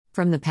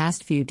From the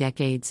past few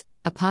decades,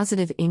 a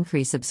positive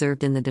increase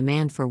observed in the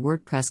demand for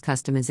WordPress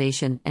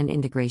customization and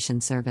integration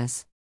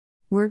service.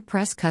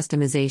 WordPress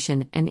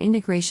customization and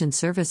integration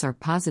service are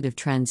positive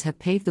trends have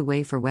paved the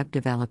way for web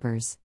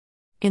developers.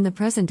 In the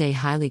present-day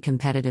highly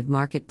competitive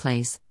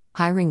marketplace,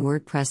 hiring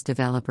WordPress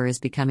developer is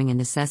becoming a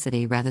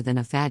necessity rather than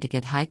a fad to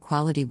get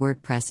high-quality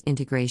WordPress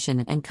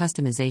integration and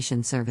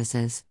customization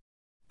services.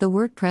 The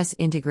WordPress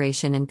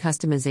integration and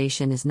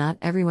customization is not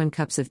everyone's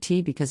cup of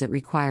tea because it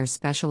requires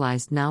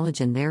specialized knowledge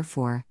and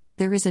therefore,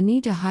 there is a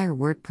need to hire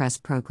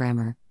WordPress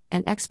programmer,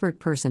 an expert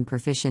person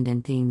proficient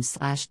in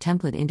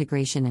themes/template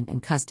integration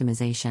and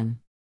customization.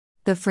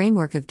 The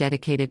framework of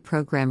dedicated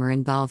programmer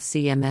involves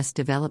CMS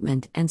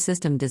development and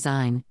system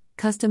design,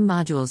 custom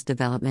modules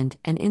development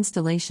and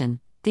installation,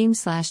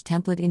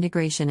 theme/template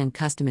integration and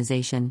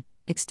customization,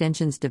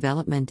 extensions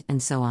development,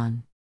 and so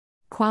on.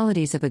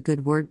 Qualities of a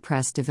good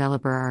WordPress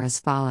developer are as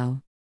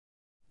follow.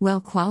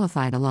 Well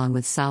qualified along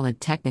with solid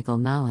technical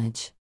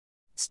knowledge.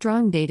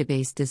 Strong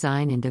database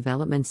design and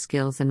development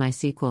skills in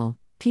MySQL,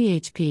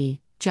 PHP,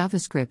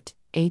 JavaScript,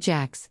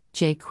 AJAX,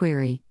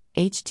 jQuery,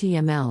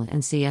 HTML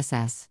and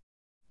CSS.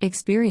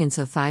 Experience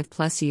of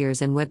 5+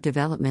 years in web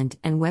development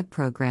and web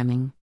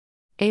programming.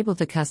 Able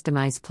to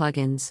customize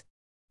plugins.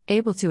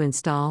 Able to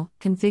install,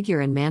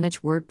 configure and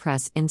manage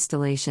WordPress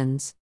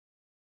installations.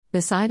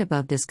 Beside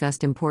above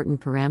discussed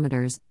important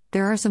parameters,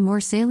 there are some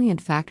more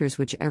salient factors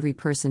which every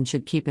person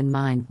should keep in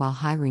mind while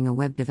hiring a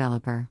web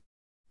developer.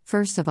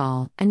 First of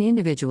all, an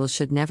individual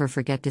should never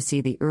forget to see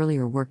the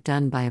earlier work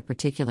done by a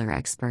particular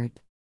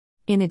expert.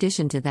 In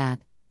addition to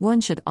that,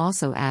 one should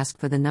also ask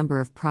for the number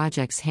of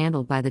projects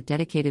handled by the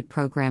dedicated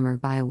programmer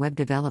by a web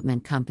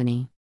development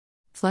company.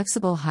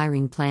 Flexible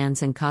hiring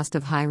plans and cost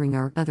of hiring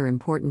are other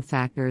important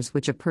factors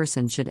which a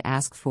person should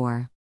ask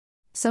for.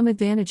 Some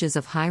advantages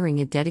of hiring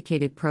a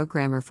dedicated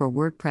programmer for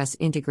WordPress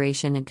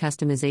integration and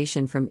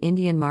customization from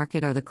Indian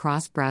market are the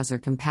cross-browser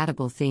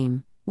compatible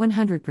theme,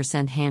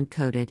 100%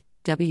 hand-coded,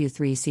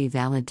 W3C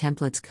valid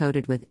templates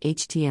coded with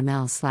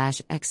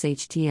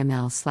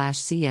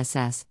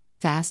HTML/XHTML/CSS,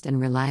 fast and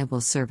reliable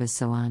service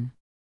so on.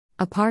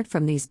 Apart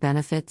from these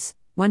benefits,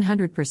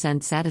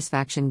 100%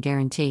 satisfaction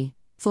guarantee,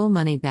 full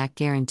money-back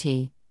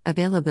guarantee,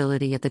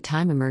 availability at the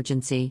time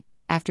emergency,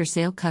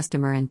 after-sale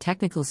customer and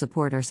technical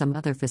support are some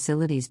other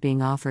facilities being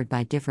offered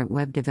by different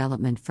web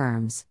development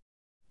firms.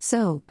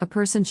 So, a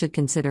person should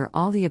consider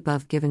all the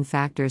above given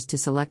factors to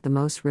select the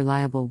most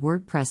reliable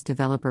WordPress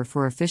developer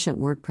for efficient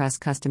WordPress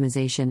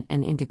customization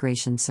and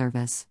integration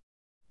service.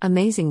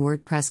 Amazing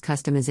WordPress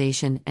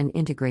customization and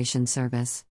integration service.